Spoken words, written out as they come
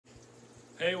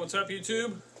Hey, what's up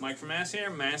YouTube? Mike from Mass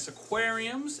here, Mass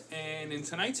Aquariums, and in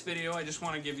tonight's video I just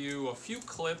want to give you a few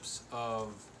clips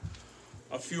of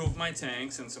a few of my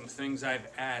tanks and some things I've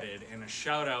added, and a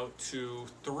shout out to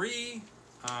three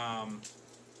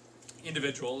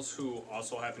individuals who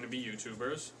also happen to be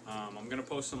YouTubers. I'm going to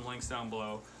post some links down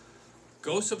below.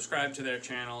 Go subscribe to their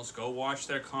channels, go watch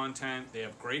their content. They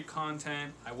have great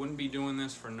content. I wouldn't be doing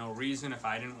this for no reason if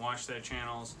I didn't watch their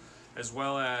channels. As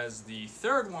well as the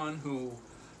third one who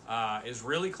is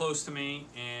really close to me,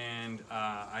 and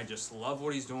I just love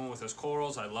what he's doing with his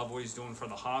corals. I love what he's doing for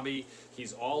the hobby.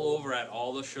 He's all over at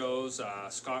all the shows.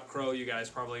 Scott Crow, you guys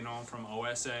probably know him from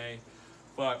OSA.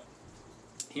 But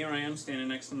here I am standing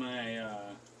next to my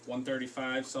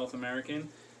 135 South American,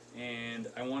 and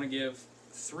I want to give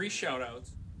three shout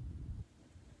outs.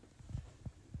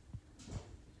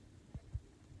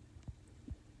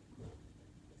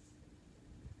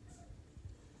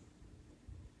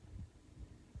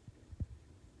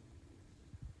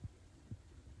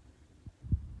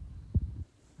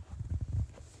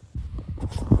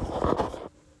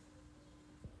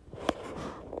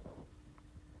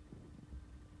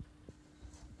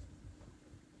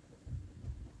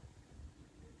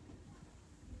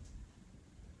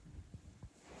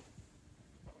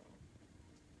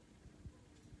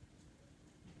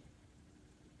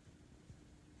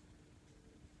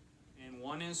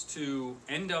 One is to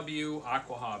NW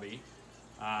Aqua Hobby,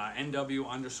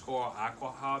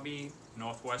 NW_Aqua Hobby,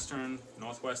 Northwest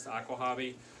Aqua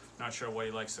Hobby. Not sure what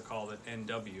he likes to call it,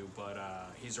 NW, but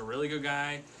he's a really good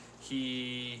guy.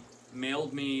 He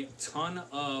mailed me a ton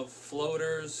of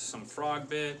floaters, some frog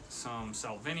bit, some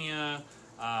salvinia,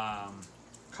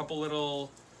 couple little,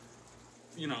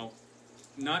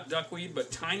 not duckweed, but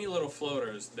tiny little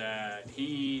floaters that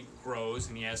he grows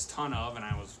and he has a ton of, and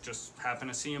I was just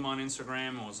happened to see him on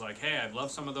Instagram and was like, hey, I'd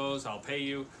love some of those, I'll pay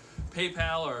you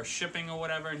PayPal or shipping or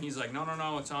whatever, and he's like,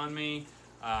 no, it's on me,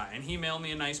 and he mailed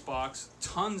me a nice box,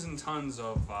 tons and tons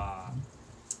of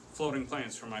floating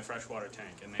plants for my freshwater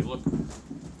tank, and they look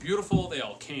beautiful. They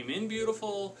all came in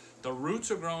beautiful. The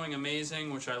roots are growing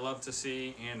amazing, which I love to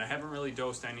see, and I haven't really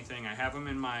dosed anything. I have them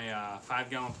in my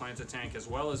 5-gallon planter tank as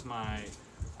well as my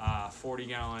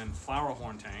 40-gallon flower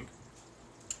horn tank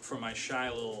for my shy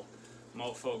little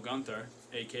mofo Gunther,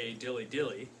 aka Dilly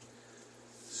Dilly.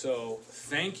 So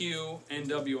thank you,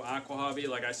 NW Aqua Hobby.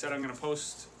 Like I said, I'm going to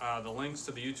post the links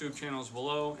to the YouTube channels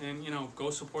below, and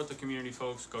go support the community,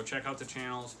 folks. Go check out the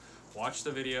channels, watch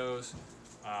the videos.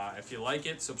 If you like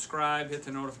it, subscribe, hit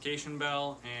the notification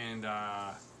bell, and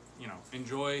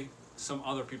enjoy some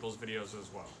other people's videos as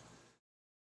well.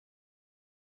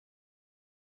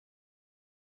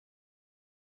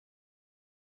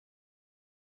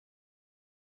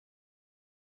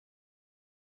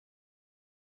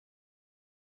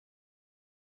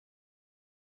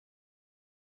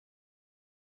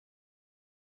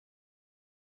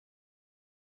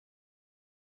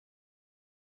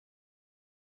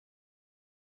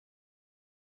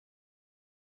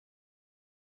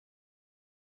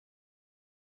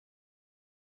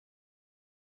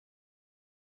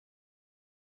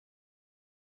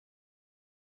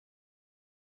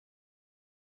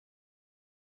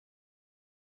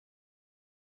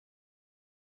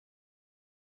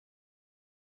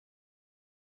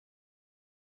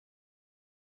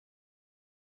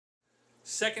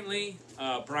 Secondly,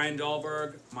 Brian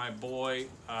Dahlberg, my boy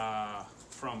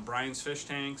from Brian's Fish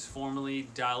Tanks, formerly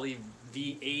Dolly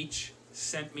VH,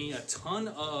 sent me a ton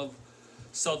of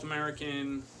South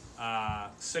American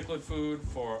cichlid food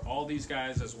for all these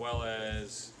guys, as well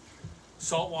as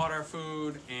saltwater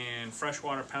food and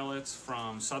freshwater pellets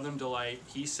from Southern Delight.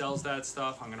 He sells that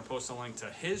stuff. I'm going to post a link to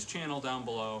his channel down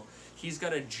below. He's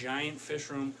got a giant fish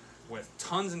room with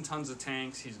tons and tons of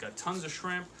tanks. He's got tons of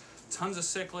shrimp, tons of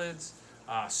cichlids,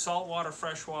 saltwater,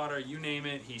 freshwater, you name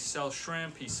it. He sells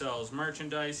shrimp, he sells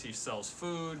merchandise, he sells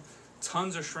food,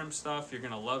 tons of shrimp stuff. You're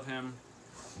going to love him.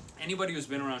 Anybody who's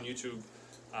been around YouTube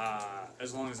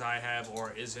as long as I have,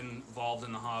 or is involved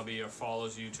in the hobby, or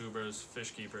follows YouTubers,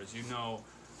 fish keepers,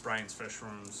 Brian's Fish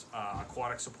Rooms,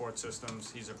 Aquatic Support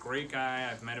Systems. He's a great guy.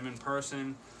 I've met him in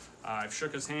person. I've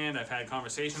shook his hand. I've had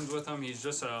conversations with him. He's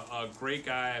just a great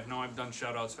guy. I know I've done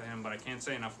shout outs for him, but I can't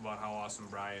say enough about how awesome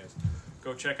Brian is.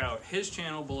 Go check out his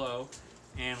channel below.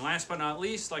 And last but not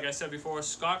least, like I said before,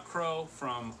 Scott Crow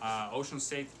from Ocean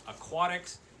State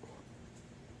Aquatics.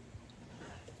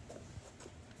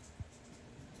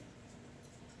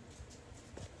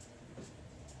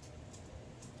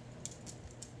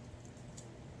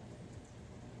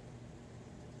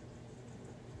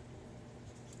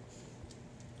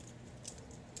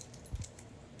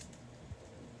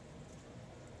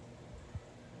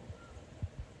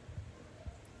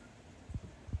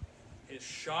 His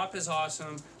shop is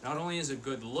awesome. Not only is it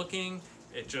good looking,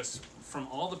 it just, from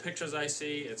all the pictures I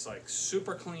see, it's like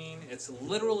super clean. It's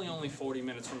literally only 40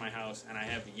 minutes from my house, and I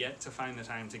have yet to find the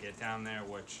time to get down there,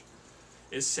 which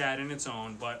is sad in its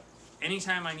own. But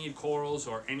anytime I need corals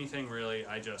or anything really,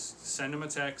 I just send him a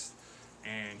text,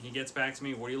 and he gets back to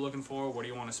me. What are you looking for? What do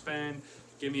you want to spend?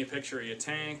 Give me a picture of your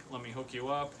tank. Let me hook you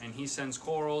up. And he sends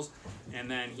corals,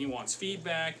 and then he wants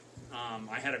feedback.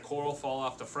 I had a coral fall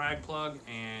off the frag plug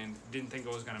and didn't think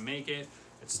it was going to make it.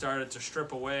 It started to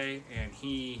strip away, and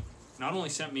he not only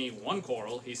sent me one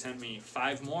coral, he sent me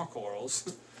 5 more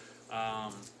corals.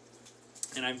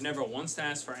 And I've never once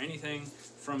asked for anything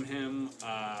from him.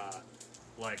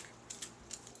 Like,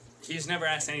 he's never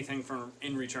asked anything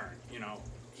in return. You know,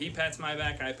 he pats my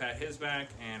back, I pat his back,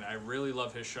 and I really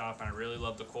love his shop, and I really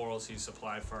love the corals he's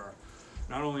supplied for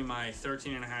not only my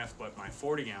 13.5 but my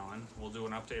 40 gallon. We'll do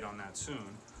an update on that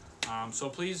soon. So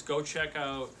please go check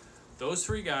out those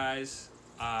 3 guys.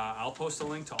 I'll post a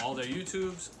link to all their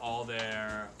YouTubes, all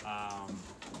their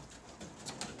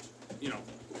you know,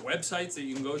 websites that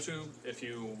you can go to if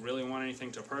you really want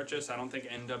anything to purchase. I don't think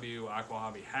NW Aqua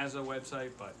Hobby has a website,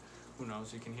 but who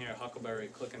knows? You can hear Huckleberry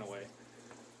clicking away.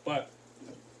 But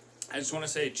I just want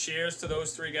to say cheers to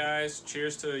those 3 guys.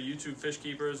 Cheers to YouTube fish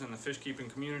keepers and the fish keeping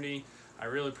community. I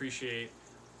really appreciate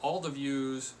all the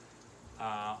views,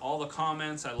 all the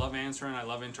comments. I love answering. I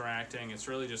love interacting. It's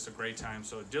really just a great time.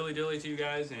 So dilly dilly to you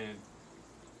guys, and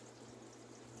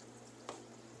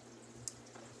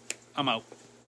I'm out.